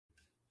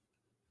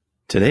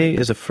Today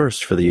is a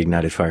first for the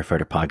Ignited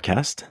Firefighter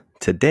podcast.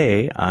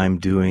 Today, I'm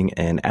doing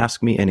an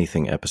Ask Me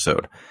Anything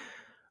episode.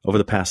 Over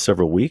the past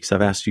several weeks,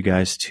 I've asked you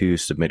guys to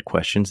submit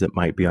questions that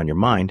might be on your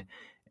mind,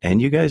 and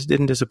you guys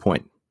didn't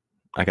disappoint.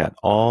 I got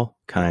all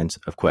kinds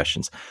of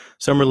questions,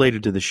 some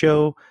related to the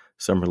show,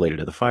 some related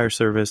to the fire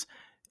service,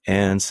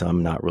 and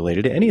some not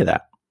related to any of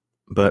that.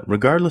 But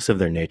regardless of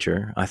their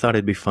nature, I thought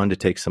it'd be fun to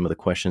take some of the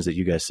questions that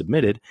you guys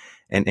submitted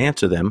and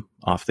answer them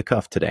off the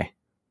cuff today.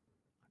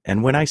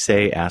 And when I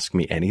say ask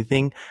me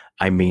anything,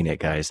 I mean it,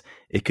 guys.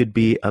 It could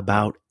be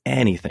about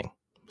anything.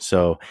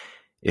 So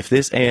if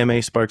this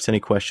AMA sparks any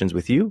questions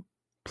with you,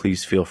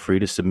 please feel free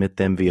to submit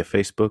them via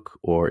Facebook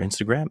or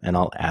Instagram, and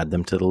I'll add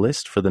them to the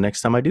list for the next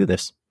time I do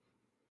this.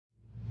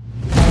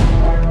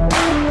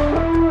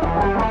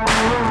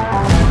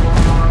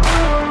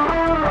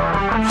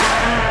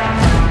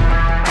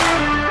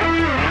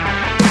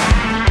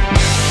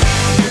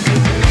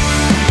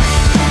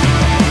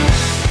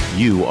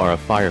 You are a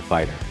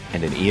firefighter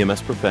and an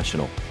EMS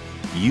professional.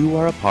 You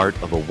are a part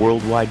of a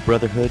worldwide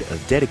brotherhood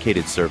of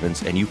dedicated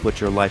servants, and you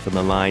put your life on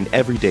the line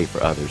every day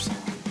for others.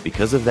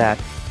 Because of that,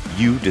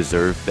 you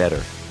deserve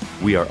better.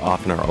 We are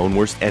often our own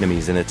worst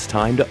enemies, and it's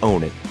time to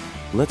own it.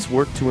 Let's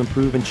work to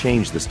improve and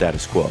change the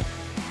status quo.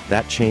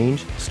 That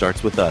change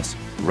starts with us,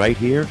 right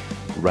here,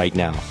 right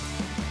now.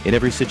 In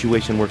every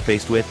situation we're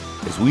faced with,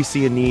 as we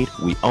see a need,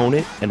 we own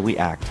it and we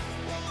act.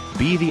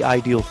 Be the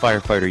ideal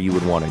firefighter you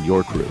would want on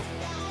your crew.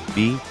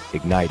 Be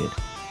ignited.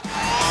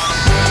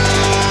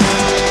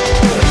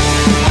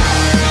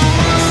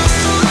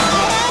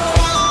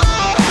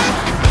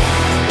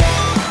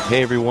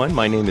 Hey everyone,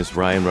 my name is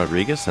Ryan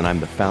Rodriguez, and I'm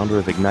the founder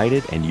of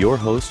Ignited and your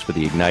host for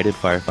the Ignited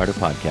Firefighter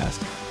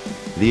Podcast.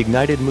 The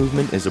Ignited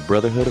movement is a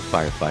brotherhood of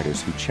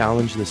firefighters who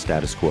challenge the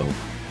status quo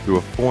through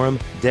a forum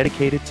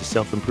dedicated to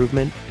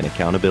self-improvement and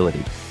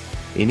accountability.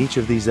 In each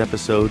of these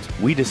episodes,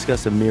 we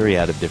discuss a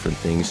myriad of different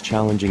things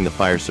challenging the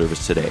fire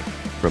service today,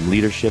 from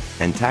leadership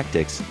and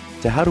tactics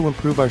to how to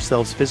improve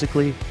ourselves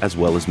physically as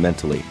well as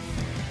mentally.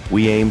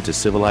 We aim to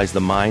civilize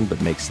the mind but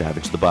make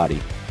savage the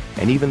body.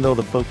 And even though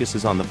the focus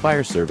is on the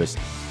fire service,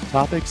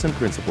 topics and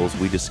principles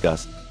we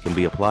discuss can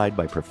be applied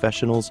by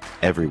professionals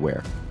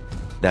everywhere.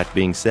 That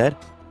being said,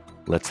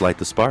 let's light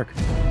the spark.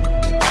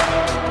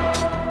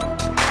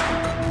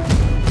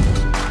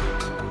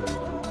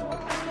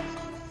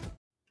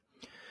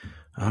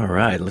 All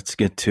right, let's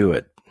get to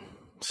it.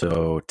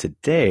 So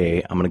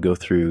today I'm going to go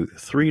through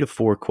 3 to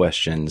 4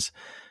 questions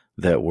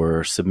that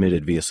were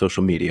submitted via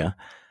social media.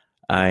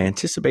 I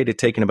anticipated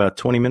taking about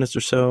 20 minutes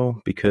or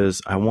so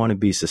because I want to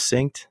be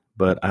succinct,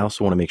 but I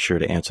also want to make sure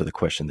to answer the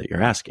question that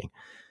you're asking.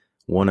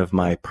 One of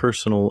my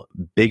personal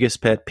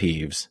biggest pet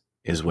peeves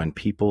is when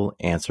people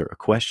answer a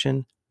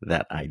question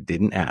that I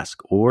didn't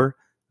ask, or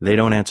they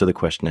don't answer the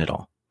question at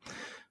all.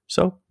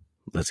 So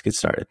let's get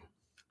started.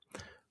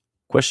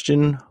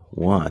 Question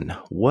 1.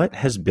 What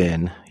has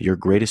been your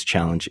greatest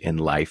challenge in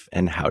life,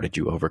 and how did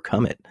you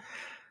overcome it?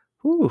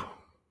 Whew,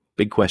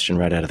 big question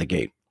right out of the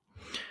gate.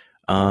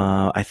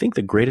 I think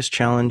the greatest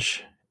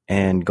challenge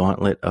and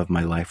gauntlet of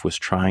my life was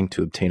trying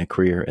to obtain a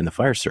career in the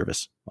fire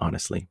service,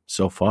 honestly.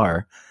 So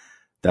far,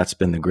 that's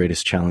been the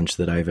greatest challenge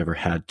that I've ever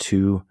had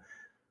to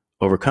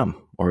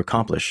overcome or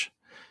accomplish.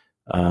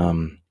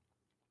 When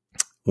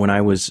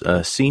I was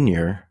a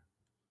senior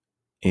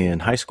in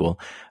high school,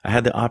 I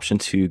had the option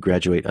to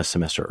graduate a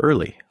semester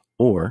early,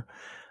 or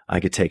I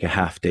could take a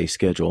half-day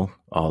schedule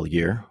all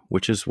year,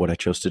 which is what I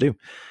chose to do.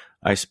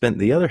 I spent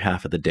the other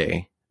half of the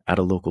day at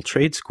a local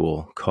trade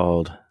school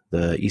called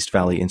the East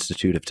Valley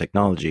Institute of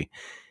Technology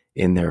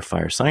in their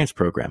fire science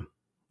program.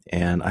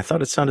 And I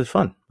thought it sounded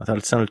fun. I thought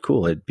it sounded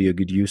cool. It'd be a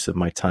good use of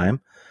my time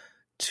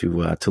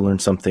to learn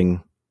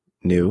something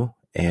new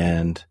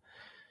and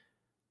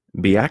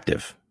be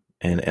active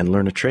and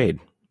learn a trade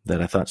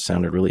that I thought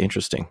sounded really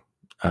interesting.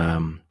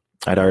 I'd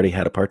already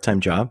had a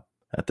part-time job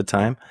at the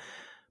time,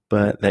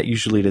 but that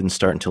usually didn't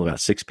start until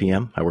about 6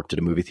 p.m. I worked at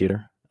a movie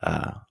theater,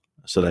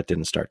 so that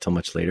didn't start till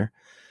much later.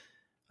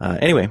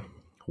 Anyway,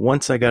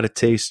 once I got a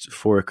taste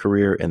for a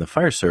career in the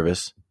fire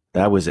service,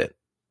 that was it.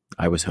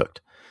 I was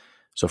hooked.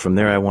 So from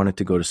there, I wanted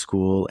to go to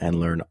school and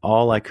learn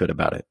all I could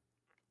about it.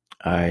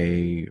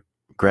 I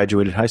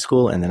graduated high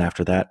school, and then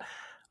after that,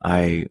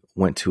 I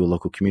went to a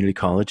local community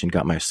college and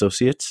got my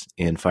associates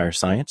in fire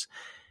science.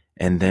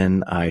 And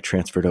then I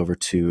transferred over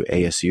to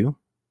ASU,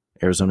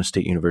 Arizona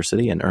State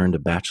University, and earned a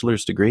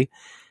bachelor's degree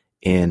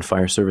in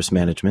fire service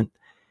management.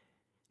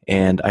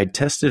 And I'd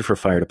tested for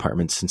fire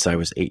departments since I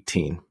was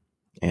 18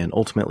 and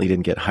ultimately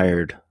didn't get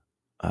hired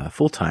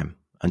full-time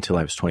until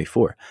I was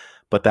 24.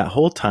 But that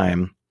whole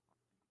time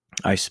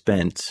I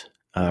spent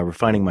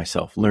refining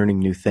myself, learning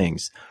new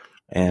things.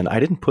 And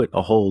I didn't put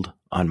a hold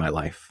on my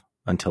life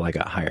until I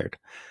got hired.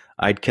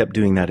 I'd kept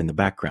doing that in the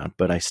background,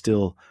 but I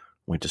still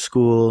went to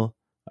school.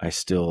 I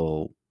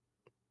still,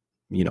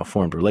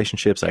 formed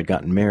relationships. I'd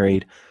gotten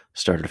married,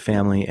 started a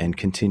family, and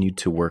continued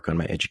to work on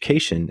my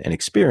education and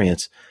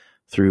experience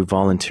through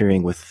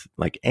volunteering with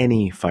like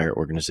any fire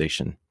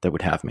organization that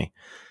would have me.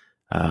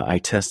 I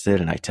tested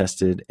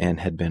and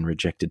had been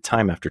rejected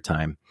time after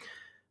time.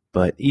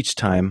 But each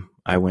time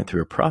I went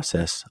through a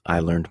process, I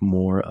learned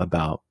more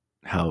about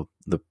how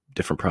the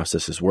different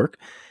processes work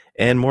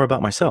and more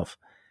about myself.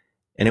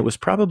 And it was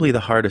probably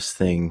the hardest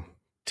thing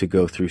to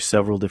go through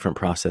several different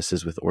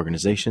processes with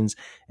organizations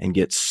and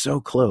get so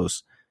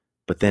close,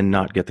 but then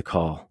not get the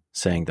call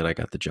saying that I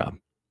got the job.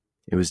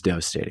 It was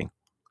devastating.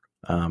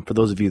 For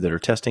those of you that are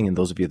testing and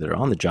those of you that are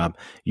on the job,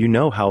 you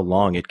know how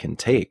long it can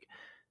take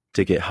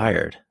to get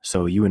hired.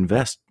 So you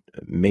invest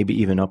maybe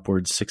even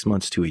upwards 6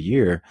 months to a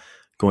year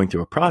going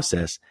through a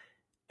process,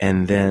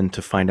 and then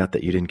to find out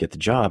that you didn't get the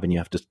job and you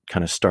have to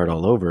kind of start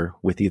all over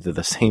with either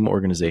the same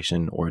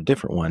organization or a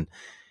different one,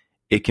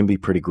 it can be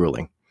pretty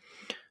grueling.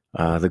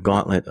 The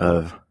gauntlet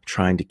of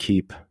trying to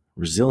keep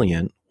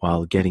resilient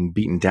while getting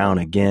beaten down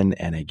again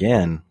and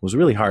again was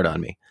really hard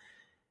on me.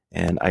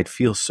 And I'd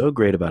feel so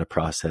great about a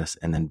process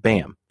and then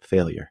bam,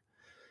 failure.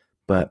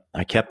 But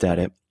I kept at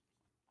it,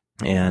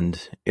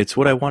 and it's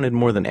what I wanted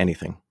more than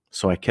anything.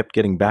 So I kept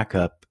getting back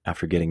up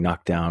after getting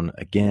knocked down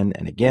again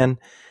and again.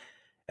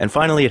 And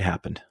finally it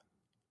happened.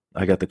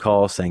 I got the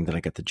call saying that I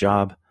got the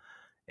job,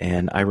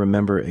 and I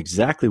remember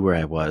exactly where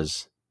I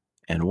was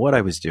and what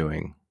I was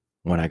doing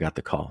when I got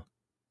the call.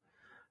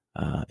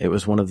 It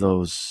was one of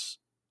those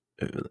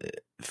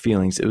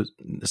feelings.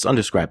 It's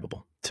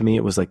undescribable. To me,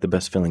 it was like the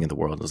best feeling in the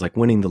world. It was like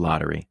winning the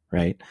lottery,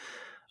 right?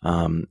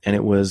 And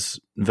it was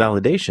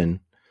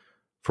validation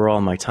for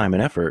all my time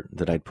and effort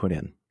that I'd put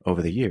in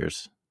over the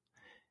years.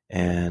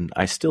 And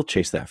I still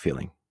chase that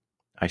feeling.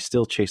 I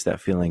still chase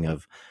that feeling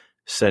of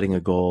setting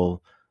a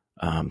goal,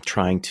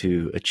 trying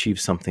to achieve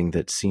something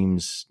that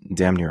seems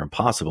damn near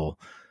impossible,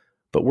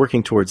 but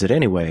working towards it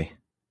anyway,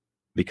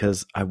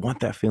 because I want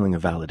that feeling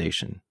of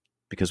validation.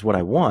 Because what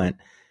I want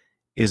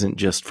isn't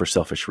just for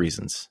selfish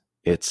reasons.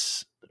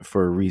 It's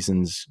for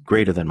reasons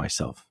greater than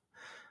myself.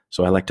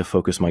 So I like to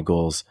focus my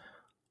goals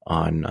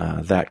on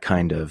that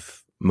kind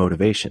of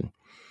motivation.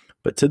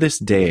 But to this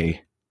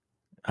day,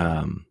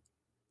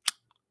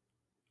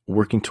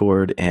 working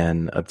toward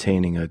and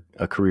obtaining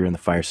a career in the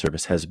fire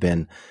service has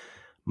been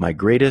my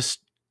greatest,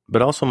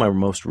 but also my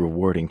most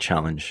rewarding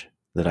challenge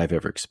that I've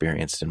ever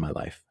experienced in my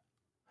life.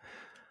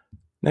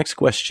 Next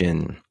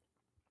question.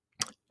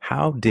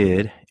 How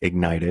did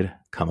Ignited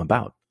come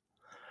about?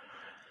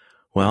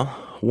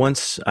 Well,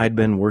 once I'd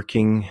been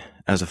working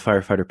as a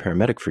firefighter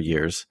paramedic for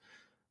years,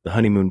 the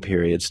honeymoon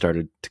period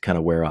started to kind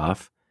of wear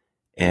off.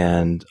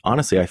 And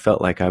honestly, I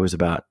felt like I was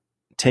about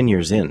 10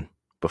 years in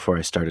before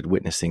I started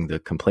witnessing the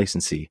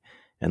complacency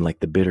and like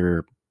the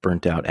bitter,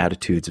 burnt out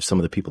attitudes of some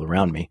of the people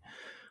around me.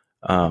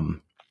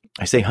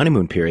 I say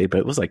honeymoon period, but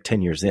it was like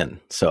 10 years in.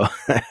 So,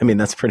 I mean,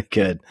 that's pretty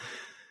good.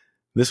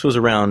 This was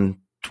around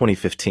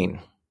 2015.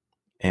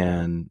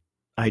 And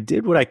I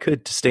did what I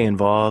could to stay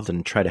involved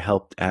and try to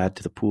help add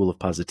to the pool of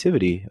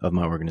positivity of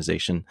my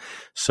organization.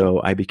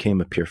 So I became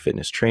a peer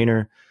fitness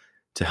trainer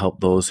to help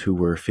those who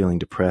were feeling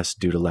depressed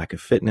due to lack of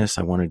fitness.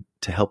 I wanted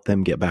to help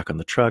them get back on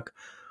the truck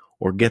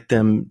or get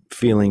them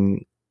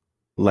feeling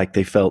like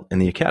they felt in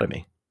the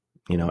academy.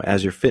 You know,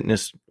 as your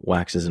fitness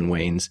waxes and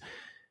wanes,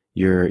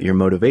 your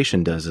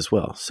motivation does as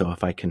well. So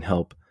if I can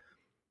help,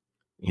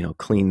 you know,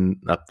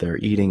 clean up their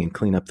eating and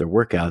clean up their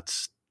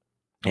workouts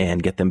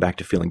and get them back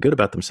to feeling good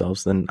about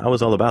themselves, then I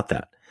was all about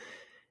that.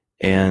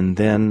 And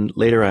then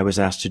later I was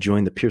asked to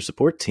join the peer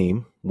support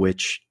team,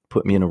 which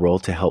put me in a role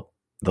to help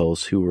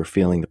those who were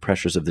feeling the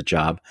pressures of the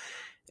job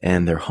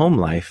and their home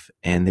life,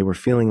 and they were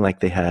feeling like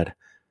they had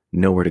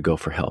nowhere to go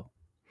for help.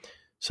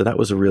 So that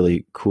was a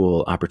really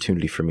cool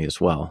opportunity for me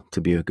as well,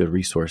 to be a good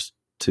resource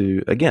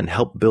to, again,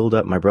 help build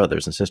up my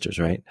brothers and sisters,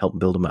 right? Help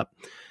build them up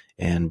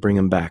and bring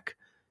them back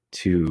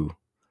to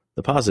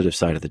the positive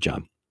side of the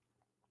job.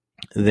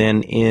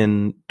 Then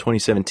in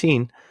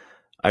 2017,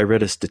 I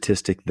read a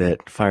statistic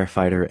that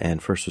firefighter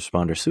and first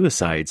responder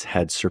suicides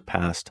had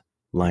surpassed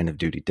line of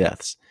duty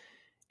deaths.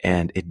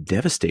 And it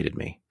devastated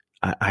me.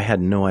 I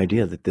had no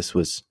idea that this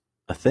was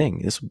a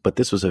thing, but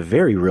this was a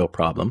very real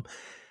problem,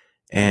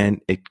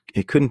 and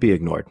it couldn't be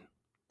ignored.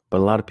 But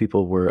a lot of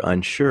people were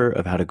unsure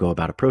of how to go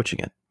about approaching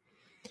it.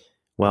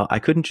 Well, I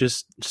couldn't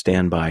just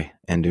stand by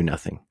and do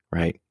nothing,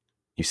 right?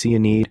 You see a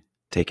need,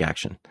 take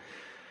action.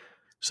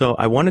 So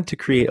I wanted to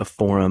create a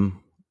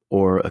forum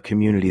or a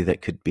community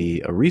that could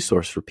be a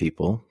resource for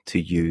people to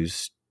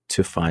use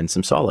to find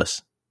some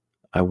solace.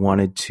 I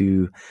wanted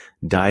to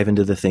dive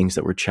into the things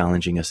that were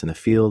challenging us in the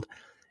field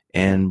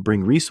and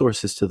bring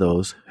resources to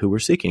those who were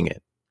seeking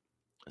it.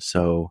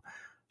 So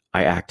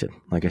I acted.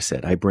 Like I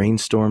said, I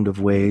brainstormed of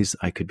ways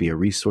I could be a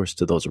resource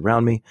to those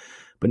around me.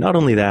 But not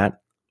only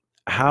that,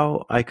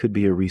 how I could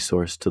be a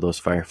resource to those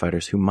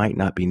firefighters who might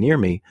not be near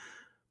me,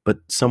 but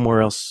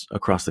somewhere else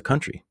across the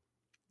country.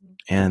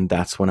 And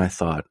that's when I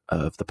thought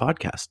of the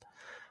podcast.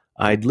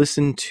 I'd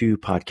listened to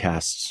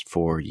podcasts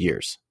for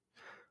years.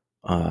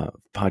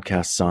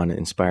 Podcasts on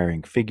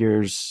inspiring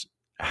figures,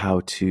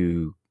 how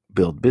to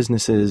build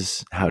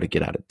businesses, how to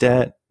get out of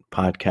debt,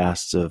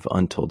 podcasts of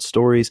untold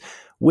stories,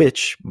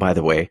 which, by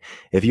the way,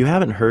 if you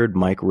haven't heard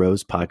Mike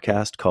Rowe's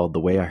podcast called The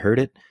Way I Heard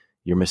It,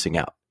 you're missing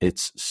out.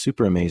 It's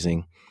super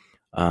amazing.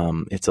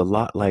 It's a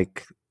lot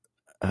like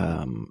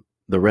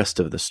the the rest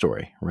of the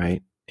story,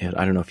 right? And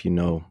I don't know if you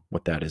know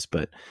what that is,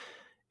 but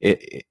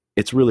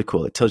it's really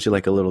cool. It tells you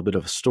like a little bit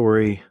of a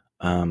story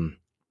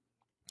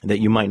that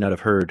you might not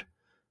have heard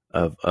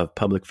of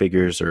public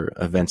figures or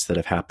events that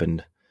have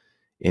happened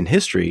in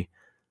history,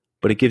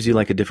 but it gives you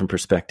like a different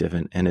perspective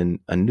and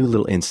a new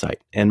little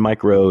insight. And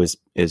Mike Rowe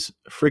is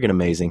friggin'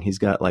 amazing. He's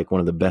got like one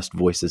of the best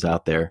voices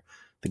out there.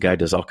 The guy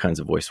does all kinds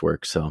of voice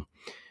work. So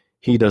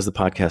he does the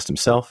podcast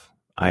himself.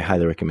 I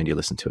highly recommend you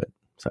listen to it.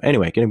 So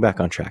anyway, getting back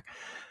on track.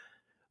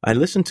 I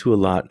listened to a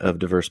lot of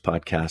diverse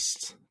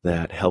podcasts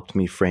that helped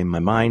me frame my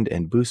mind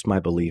and boost my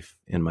belief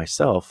in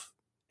myself,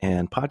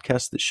 and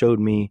podcasts that showed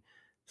me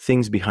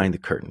things behind the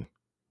curtain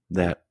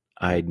that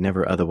I'd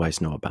never otherwise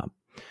know about.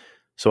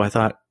 So I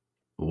thought,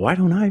 why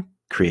don't I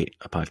create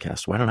a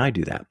podcast? Why don't I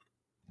do that?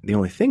 The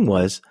only thing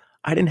was,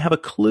 I didn't have a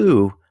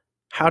clue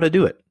how to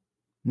do it.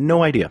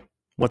 No idea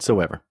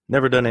whatsoever.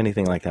 Never done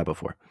anything like that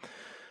before.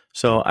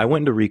 So I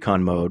went into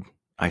recon mode.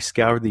 I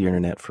scoured the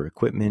internet for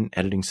equipment,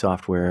 editing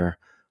software,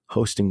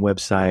 hosting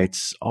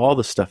websites, all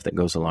the stuff that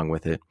goes along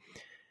with it.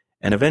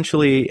 And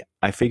eventually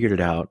I figured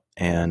it out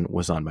and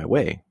was on my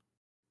way.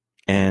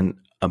 And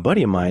a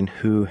buddy of mine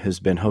who has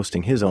been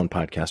hosting his own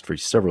podcast for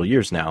several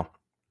years now,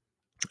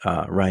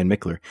 Ryan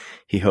Mickler,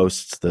 he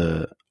hosts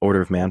the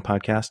Order of Man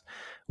podcast.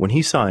 When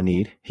he saw a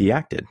need, he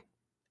acted.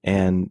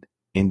 And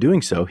in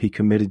doing so, he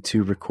committed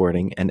to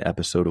recording an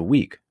episode a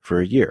week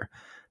for a year.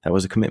 That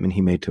was a commitment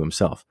he made to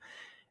himself.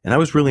 And I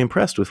was really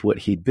impressed with what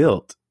he'd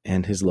built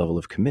and his level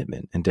of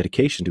commitment and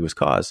dedication to his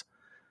cause.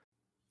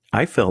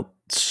 I felt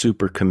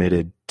super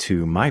committed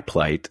to my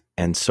plight,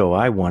 and so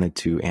I wanted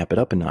to amp it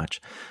up a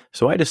notch.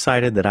 So I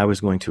decided that I was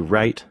going to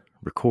write,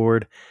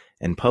 record,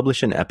 and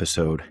publish an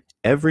episode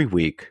every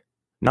week,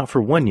 not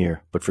for 1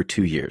 year, but for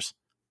 2 years.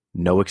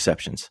 No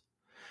exceptions.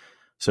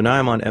 So now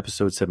I'm on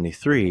episode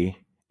 73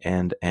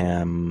 and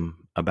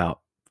am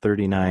about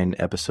 39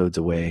 episodes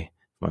away,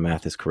 if my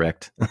math is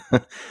correct,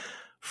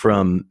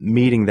 from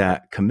meeting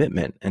that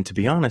commitment. And to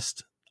be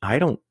honest, I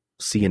don't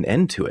see an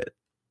end to it.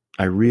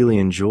 I really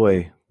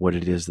enjoy what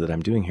it is that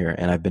I'm doing here,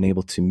 and I've been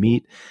able to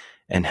meet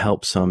and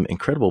help some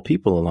incredible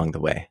people along the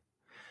way,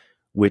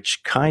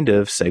 which kind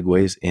of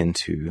segues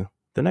into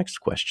the next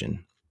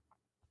question.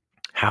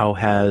 How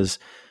has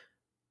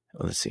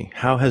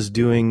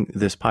doing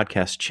this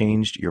podcast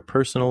changed your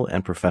personal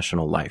and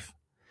professional life?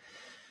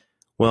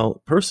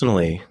 Well,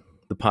 personally,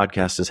 the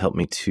podcast has helped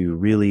me to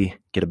really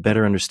get a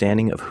better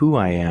understanding of who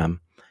I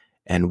am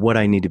and what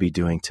I need to be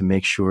doing to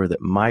make sure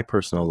that my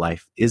personal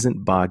life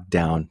isn't bogged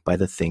down by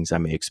the things I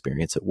may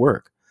experience at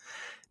work.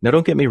 Now,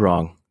 don't get me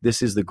wrong.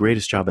 This is the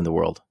greatest job in the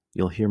world.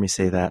 You'll hear me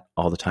say that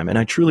all the time, and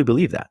I truly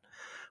believe that.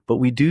 But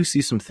we do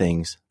see some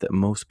things that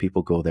most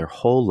people go their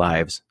whole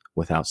lives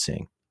without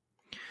seeing.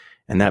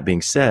 And that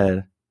being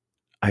said,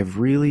 I've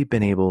really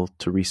been able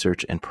to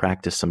research and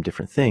practice some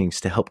different things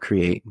to help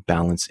create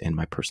balance in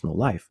my personal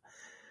life.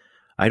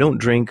 I don't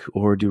drink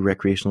or do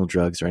recreational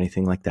drugs or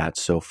anything like that,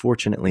 so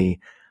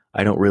fortunately,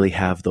 I don't really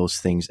have those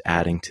things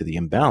adding to the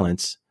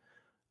imbalance.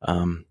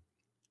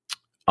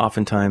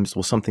 Oftentimes,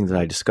 something that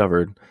I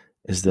discovered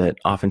is that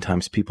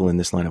oftentimes people in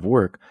this line of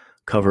work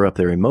cover up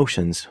their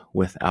emotions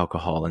with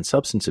alcohol and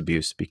substance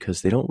abuse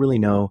because they don't really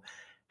know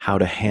how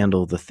to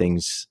handle the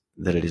things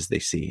that it is they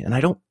see.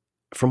 And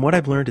from what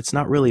I've learned, it's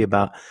not really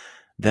about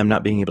them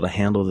not being able to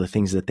handle the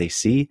things that they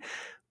see,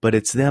 but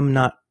it's them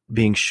not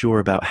being sure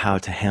about how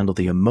to handle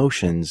the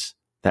emotions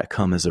that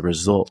come as a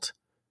result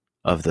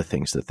of the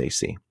things that they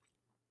see.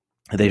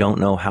 They don't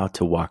know how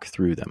to walk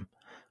through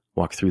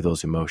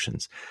those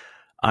emotions.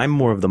 I'm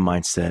more of the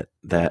mindset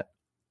that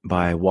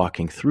by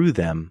walking through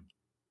them,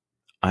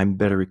 I'm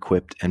better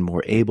equipped and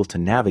more able to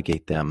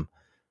navigate them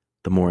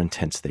the more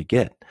intense they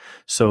get.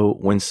 So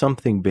when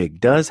something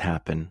big does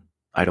happen,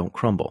 I don't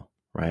crumble,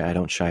 right? I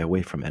don't shy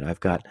away from it. I've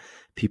got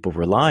people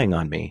relying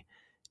on me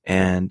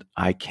and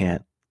I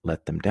can't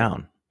let them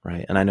down,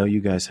 right? And I know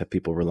you guys have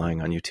people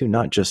relying on you too,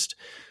 not just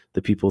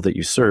the people that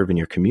you serve in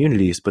your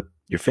communities, but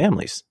your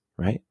families,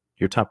 right?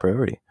 Your top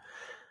priority.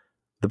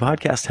 The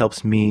podcast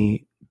helps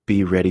me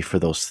be ready for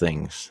those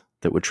things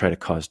that would try to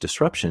cause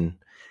disruption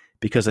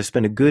because I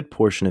spend a good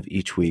portion of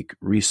each week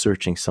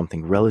researching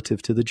something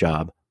relative to the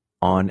job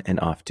on and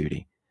off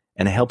duty.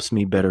 And it helps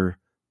me better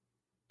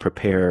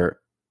prepare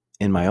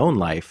in my own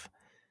life.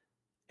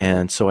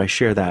 And so I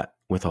share that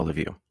with all of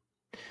you.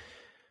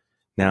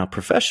 Now,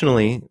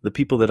 professionally, the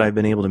people that I've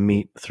been able to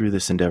meet through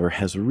this endeavor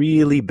has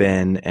really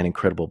been an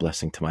incredible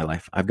blessing to my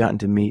life. I've gotten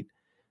to meet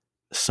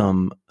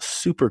some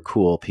super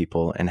cool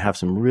people and have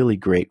some really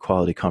great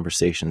quality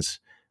conversations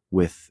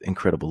with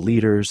incredible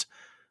leaders,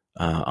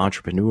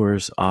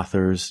 entrepreneurs,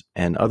 authors,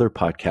 and other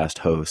podcast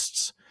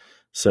hosts,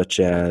 such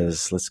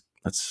as,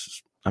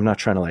 I'm not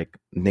trying to like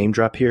name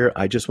drop here.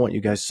 I just want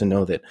you guys to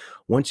know that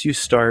once you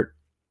start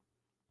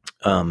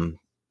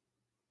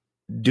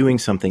doing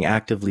something,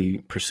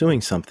 actively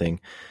pursuing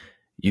something,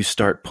 you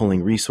start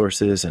pulling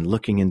resources and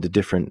looking into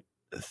different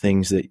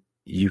things that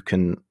you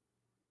can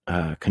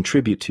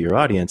contribute to your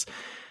audience.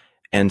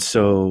 And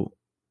so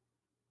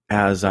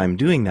as I'm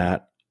doing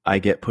that, I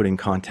get put in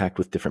contact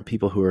with different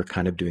people who are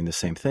kind of doing the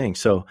same thing.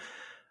 So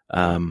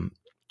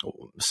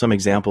some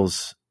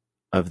examples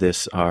of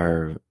this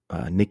are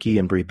Nikki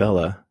and Brie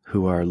Bella,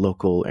 who are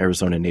local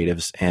Arizona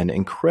natives and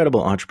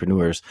incredible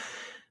entrepreneurs.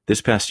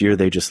 This past year,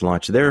 they just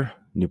launched their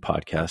new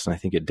podcast, and I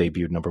think it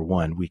debuted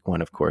 #1, week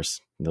 1, of course.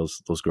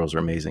 Those girls are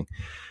amazing.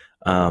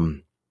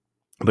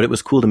 But it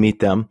was cool to meet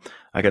them.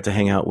 I got to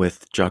hang out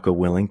with Jocko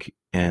Willink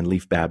and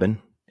Leif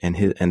Babin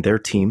and their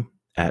team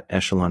at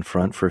Echelon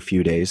Front for a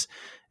few days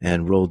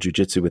and roll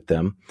jujitsu with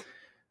them.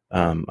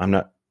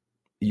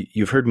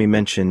 You've heard me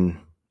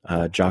mention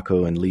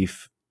Jocko and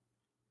Leif,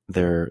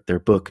 their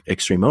book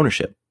Extreme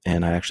Ownership,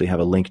 and I actually have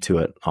a link to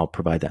it. I'll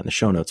provide that in the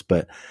show notes.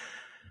 But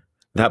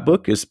that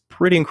book is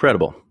pretty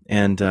incredible,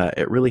 and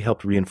it really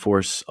helped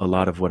reinforce a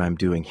lot of what I'm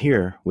doing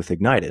here with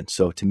Ignited.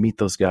 So to meet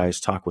those guys,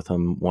 talk with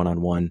them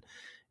one-on-one,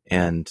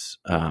 and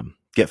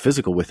get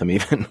physical with them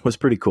even was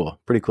pretty cool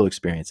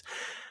experience.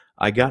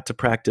 I got to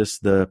practice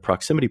the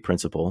proximity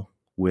principle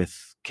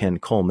with Ken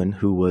Coleman,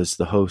 who was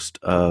the host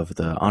of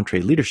the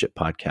EntreLeadership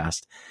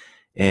podcast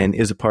and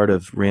is a part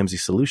of Ramsey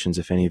Solutions,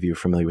 if any of you are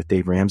familiar with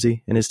Dave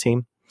Ramsey and his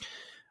team.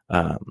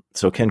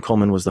 So Ken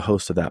Coleman was the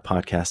host of that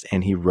podcast,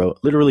 and he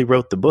literally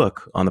wrote the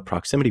book on the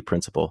proximity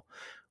principle,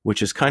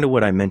 which is kind of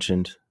what I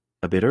mentioned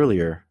a bit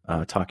earlier,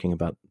 talking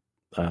about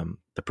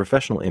the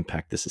professional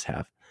impact this has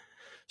had.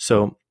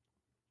 So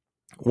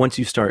once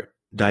you start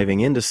diving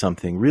into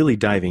something, really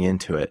diving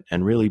into it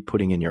and really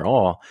putting in your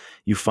all,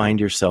 you find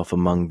yourself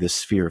among this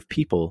sphere of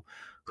people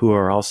who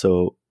are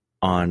also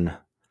on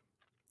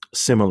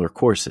similar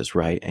courses,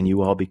 right? And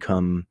you all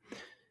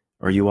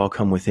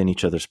come within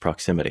each other's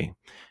proximity.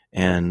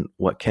 And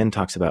what Ken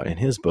talks about in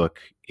his book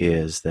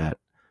is that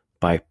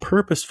by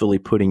purposefully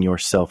putting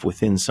yourself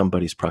within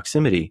somebody's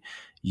proximity,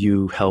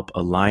 you help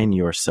align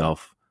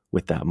yourself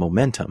with that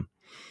momentum.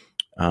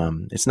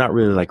 It's not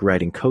really like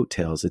riding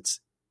coattails.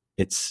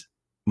 It's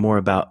more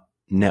about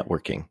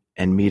networking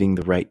and meeting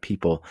the right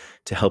people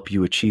to help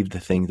you achieve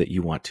the thing that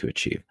you want to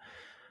achieve.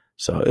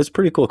 So it's a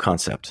pretty cool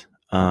concept.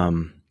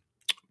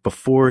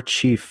 Before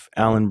Chief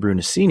Alan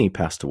Brunacini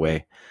passed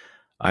away,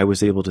 I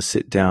was able to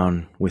sit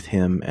down with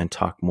him and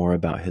talk more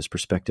about his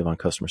perspective on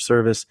customer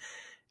service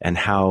and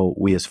how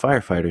we as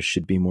firefighters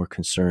should be more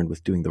concerned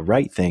with doing the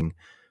right thing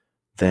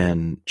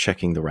than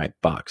checking the right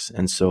box.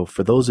 And so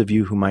for those of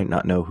you who might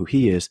not know who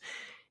he is,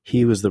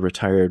 he was the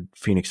retired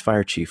Phoenix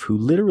fire chief who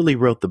literally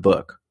wrote the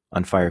book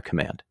on fire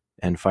command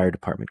and fire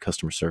department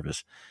customer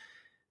service.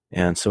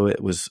 And so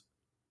it was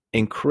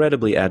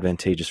incredibly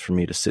advantageous for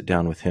me to sit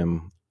down with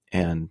him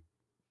and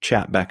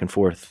chat back and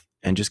forth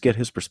and just get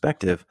his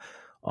perspective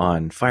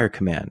on fire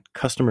command,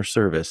 customer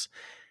service,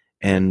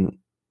 and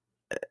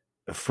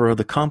for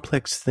the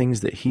complex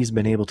things that he's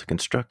been able to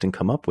construct and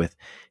come up with,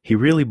 he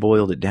really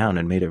boiled it down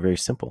and made it very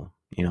simple.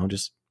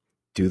 Just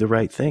do the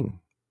right thing.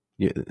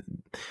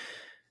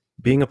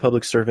 Being a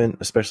public servant,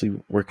 especially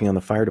working on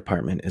the fire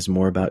department, is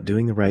more about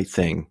doing the right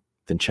thing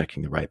than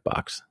checking the right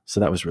box. So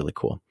that was really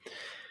cool.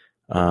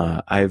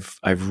 I've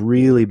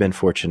really been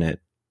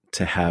fortunate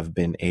to have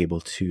been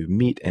able to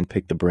meet and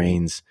pick the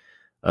brains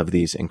of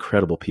these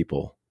incredible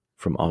people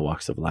from all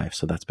walks of life.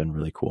 So that's been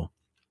really cool.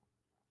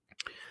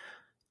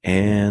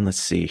 And let's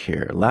see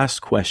here.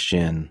 Last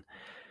question.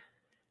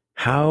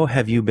 How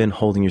have you been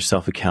holding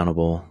yourself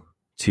accountable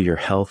to your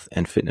health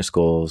and fitness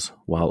goals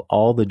while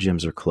all the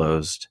gyms are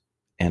closed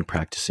and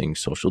practicing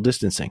social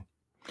distancing?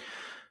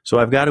 So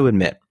I've got to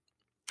admit,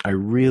 I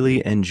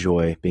really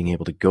enjoy being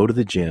able to go to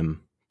the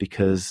gym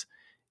because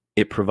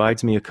it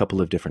provides me a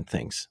couple of different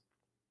things.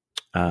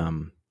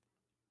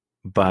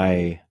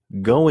 By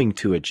going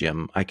to a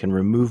gym, I can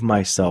remove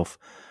myself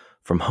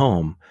from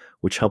home,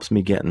 which helps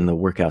me get in the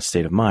workout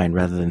state of mind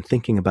rather than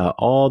thinking about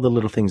all the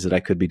little things that I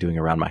could be doing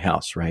around my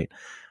house, right?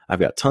 I've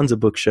got tons of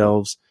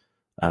bookshelves,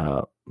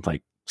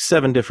 like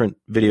 7 different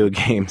video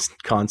games,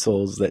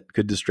 consoles that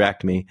could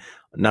distract me,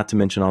 not to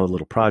mention all the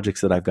little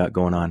projects that I've got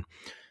going on.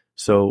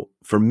 So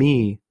for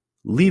me,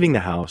 leaving the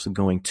house and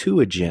going to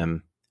a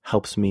gym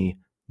helps me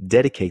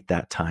dedicate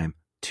that time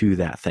to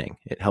that thing.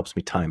 It helps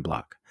me time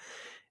block.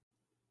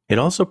 It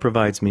also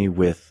provides me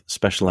with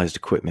specialized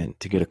equipment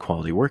to get a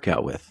quality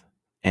workout with,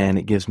 and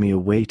it gives me a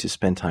way to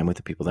spend time with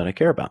the people that I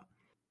care about.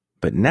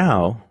 But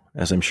now,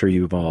 as I'm sure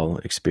you've all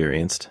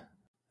experienced,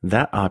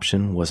 that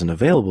option wasn't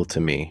available to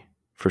me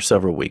for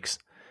several weeks.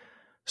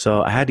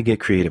 So I had to get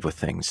creative with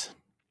things.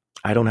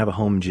 I don't have a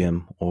home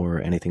gym or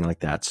anything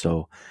like that,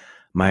 so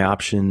my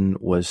option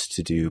was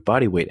to do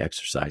body weight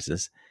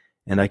exercises,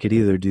 and I could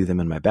either do them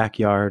in my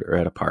backyard or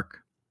at a park.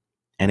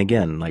 And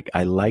again,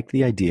 I like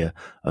the idea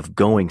of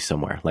going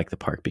somewhere like the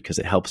park because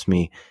it helps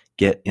me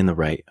get in the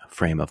right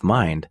frame of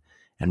mind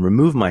and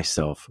remove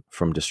myself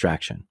from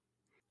distraction.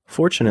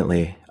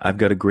 Fortunately, I've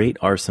got a great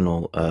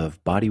arsenal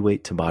of body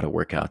weight Tabata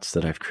workouts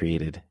that I've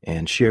created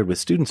and shared with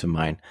students of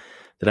mine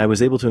that I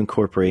was able to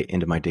incorporate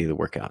into my daily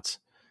workouts.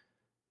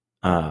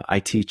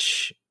 I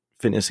teach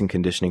fitness and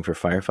conditioning for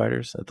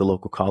firefighters at the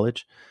local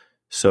college.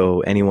 So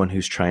anyone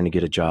who's trying to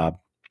get a job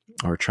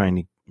or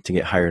trying to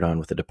get hired on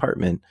with a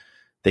department,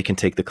 they can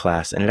take the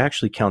class, and it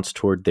actually counts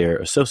toward their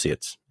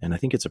associates. And I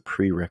think it's a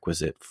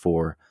prerequisite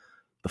for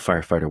the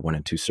Firefighter 1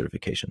 and 2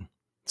 certification.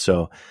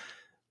 So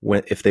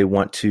if they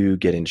want to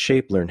get in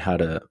shape, learn how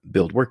to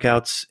build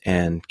workouts,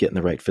 and get in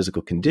the right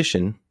physical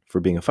condition for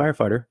being a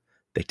firefighter,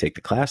 they take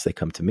the class, they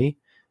come to me,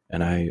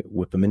 and I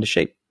whip them into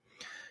shape.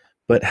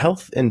 But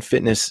health and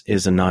fitness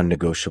is a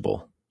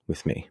non-negotiable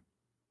with me.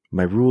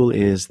 My rule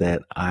is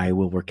that I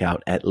will work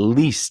out at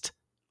least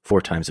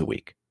 4 times a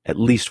week. At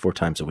least 4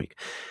 times a week.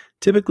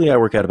 Typically, I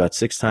work out about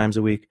 6 times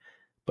a week,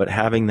 but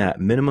having that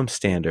minimum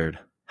standard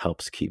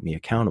helps keep me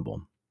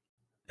accountable.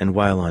 And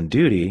while on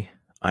duty,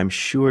 I'm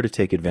sure to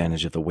take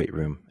advantage of the weight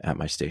room at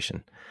my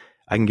station.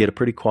 I can get a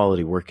pretty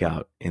quality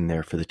workout in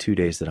there for the 2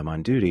 days that I'm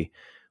on duty,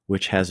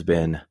 which has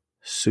been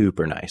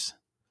super nice.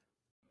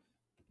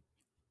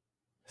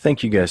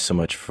 Thank you guys so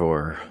much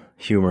for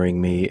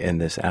humoring me in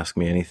this Ask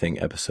Me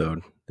Anything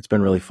episode. It's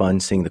been really fun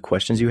seeing the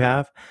questions you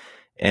have,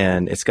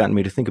 and it's gotten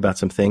me to think about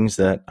some things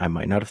that I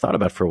might not have thought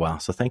about for a while.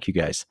 So thank you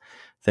guys.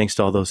 Thanks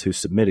to all those who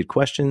submitted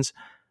questions.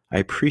 I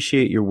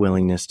appreciate your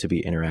willingness to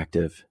be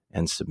interactive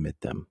and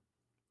submit them.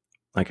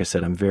 Like I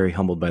said, I'm very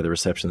humbled by the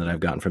reception that I've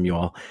gotten from you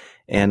all,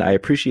 and I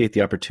appreciate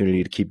the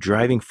opportunity to keep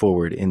driving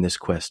forward in this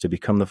quest to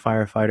become the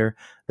firefighter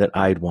that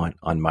I'd want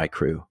on my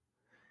crew.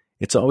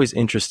 It's always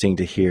interesting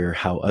to hear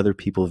how other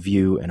people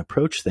view and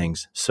approach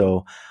things,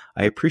 so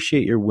I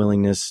appreciate your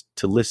willingness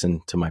to listen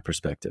to my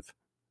perspective.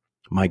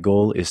 My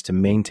goal is to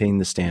maintain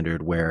the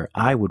standard where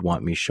I would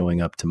want me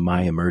showing up to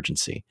my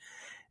emergency.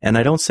 And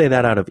I don't say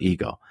that out of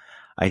ego.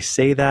 I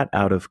say that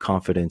out of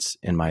confidence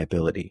in my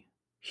ability,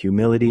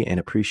 humility, and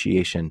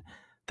appreciation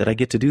that I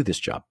get to do this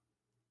job.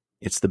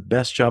 It's the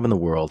best job in the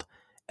world,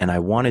 and I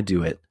want to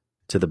do it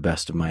to the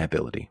best of my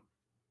ability.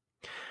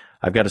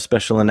 I've got a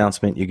special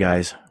announcement, you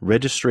guys.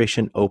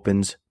 Registration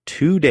opens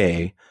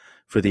today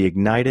for the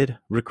Ignited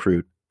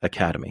Recruit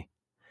Academy.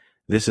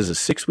 This is a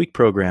 6-week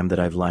program that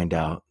I've lined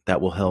out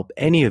that will help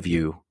any of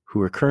you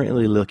who are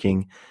currently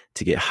looking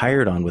to get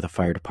hired on with a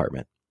fire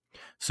department.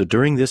 So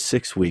during this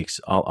 6 weeks,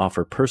 I'll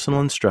offer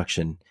personal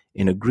instruction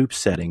in a group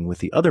setting with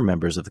the other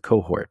members of the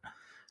cohort.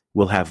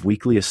 We'll have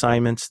weekly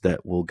assignments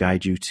that will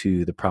guide you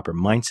to the proper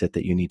mindset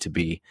that you need to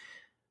be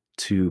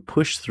to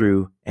push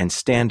through and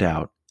stand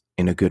out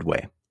in a good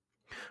way.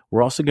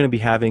 We're also going to be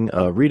having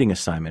a reading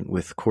assignment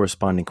with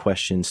corresponding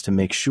questions to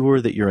make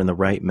sure that you're in the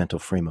right mental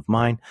frame of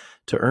mind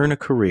to earn a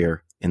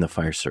career in the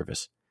fire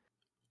service.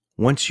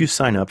 Once you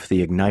sign up for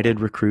the Ignited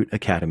Recruit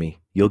Academy,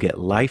 you'll get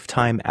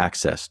lifetime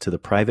access to the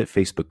private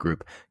Facebook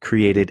group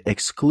created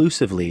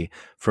exclusively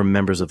for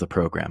members of the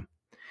program.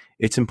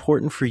 It's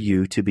important for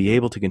you to be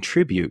able to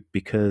contribute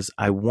because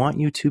I want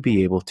you to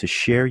be able to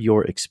share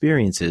your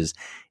experiences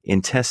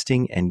in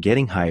testing and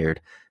getting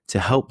hired to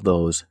help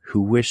those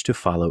who wish to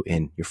follow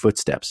in your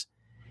footsteps.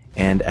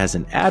 And as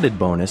an added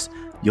bonus,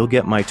 you'll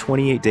get my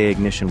 28-day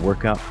ignition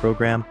workout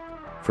program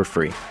for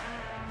free.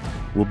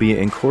 We'll be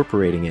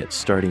incorporating it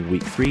starting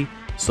week 3,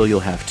 so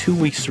you'll have 2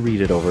 weeks to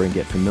read it over and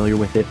get familiar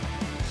with it.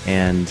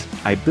 And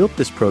I built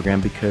this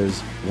program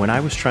because when I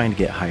was trying to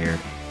get hired,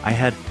 I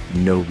had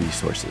no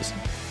resources.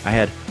 I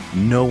had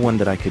no one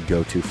that I could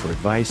go to for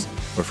advice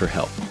or for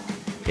help.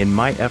 In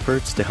my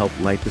efforts to help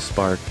light the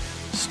spark,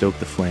 stoke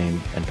the flame,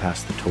 and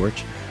pass the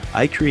torch,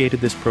 I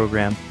created this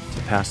program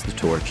to pass the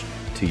torch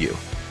to you.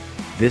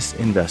 This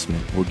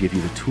investment will give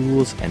you the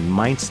tools and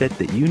mindset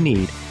that you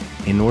need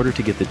in order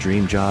to get the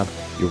dream job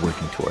you're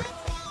working toward.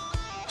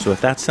 So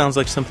if that sounds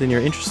like something you're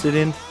interested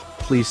in,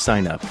 please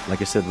sign up. Like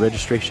I said,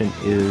 registration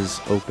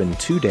is open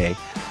today.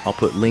 I'll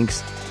put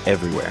links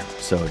everywhere.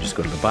 So just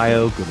go to the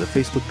bio, go to the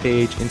Facebook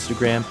page,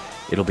 Instagram,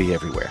 it'll be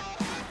everywhere.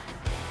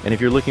 And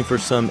if you're looking for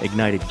some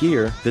Ignited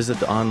gear, visit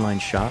the online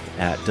shop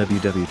at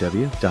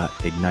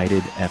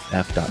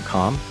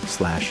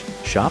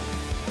www.ignitedff.com/shop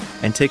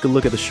and take a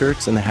look at the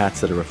shirts and the hats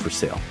that are up for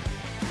sale.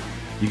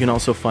 You can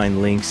also find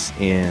links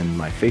in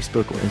my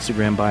Facebook or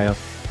Instagram bio,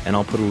 and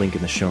I'll put a link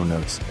in the show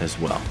notes as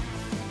well.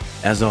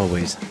 As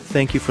always,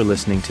 thank you for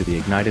listening to the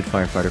Ignited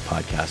Firefighter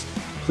Podcast.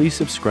 Please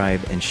subscribe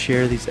and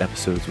share these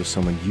episodes with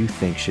someone you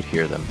think should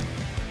hear them.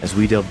 As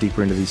we delve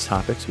deeper into these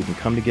topics, we can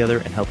come together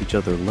and help each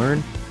other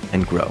learn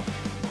and grow.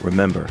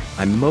 Remember,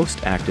 I'm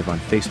most active on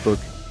Facebook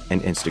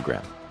and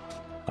Instagram.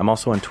 I'm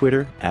also on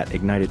Twitter at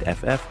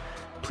IgnitedFF.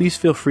 Please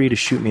feel free to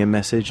shoot me a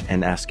message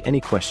and ask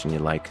any question you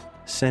like.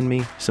 Send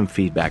me some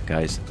feedback,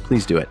 guys.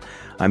 Please do it.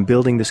 I'm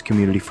building this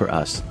community for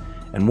us.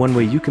 And one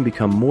way you can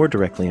become more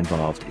directly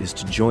involved is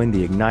to join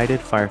the Ignited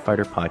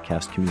Firefighter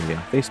Podcast community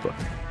on Facebook.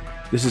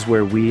 This is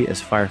where we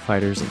as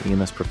firefighters and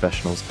EMS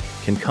professionals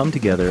can come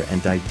together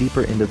and dive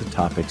deeper into the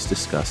topics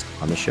discussed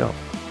on the show.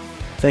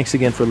 Thanks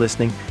again for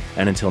listening,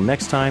 and until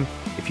next time,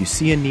 if you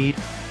see a need,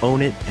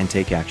 own it and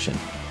take action.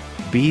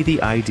 Be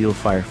the ideal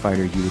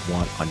firefighter you would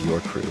want on your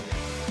crew.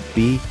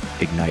 Be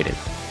ignited.